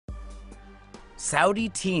Saudi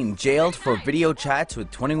teen jailed for video chats with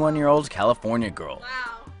 21-year-old California girl.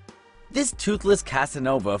 Wow. This toothless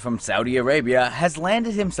Casanova from Saudi Arabia has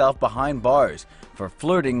landed himself behind bars for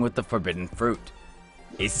flirting with the forbidden fruit.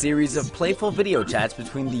 A series of playful video chats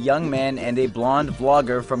between the young man and a blonde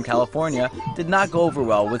vlogger from California did not go over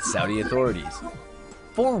well with Saudi authorities.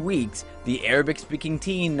 For weeks, the Arabic-speaking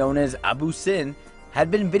teen known as Abu Sin had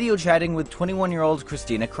been video chatting with 21-year-old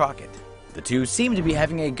Christina Crockett. The two seemed to be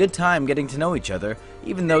having a good time getting to know each other,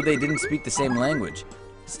 even though they didn't speak the same language.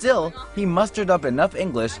 Still, he mustered up enough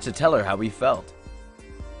English to tell her how he felt.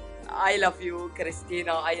 I love you,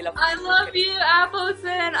 Christina. I love you,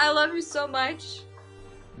 Appleton. I love you so much.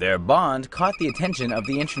 Their bond caught the attention of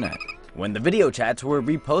the internet when the video chats were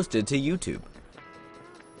reposted to YouTube.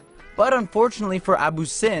 But unfortunately for Abu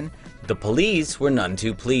Sin, the police were none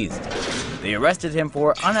too pleased. They arrested him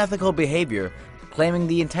for unethical behavior, claiming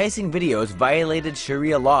the enticing videos violated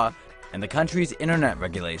Sharia law and the country's internet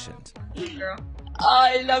regulations.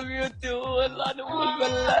 I love you too.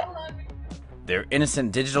 Their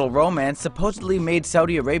innocent digital romance supposedly made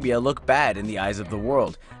Saudi Arabia look bad in the eyes of the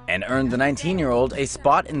world and earned the 19-year-old a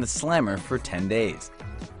spot in the slammer for 10 days.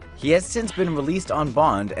 He has since been released on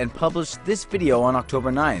bond and published this video on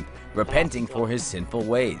October 9th, repenting for his sinful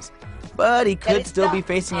ways. But he could still be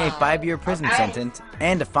facing a 5-year prison sentence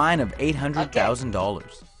and a fine of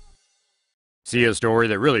 $800,000. See a story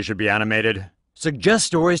that really should be animated? Suggest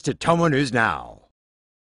stories to TomoNews now.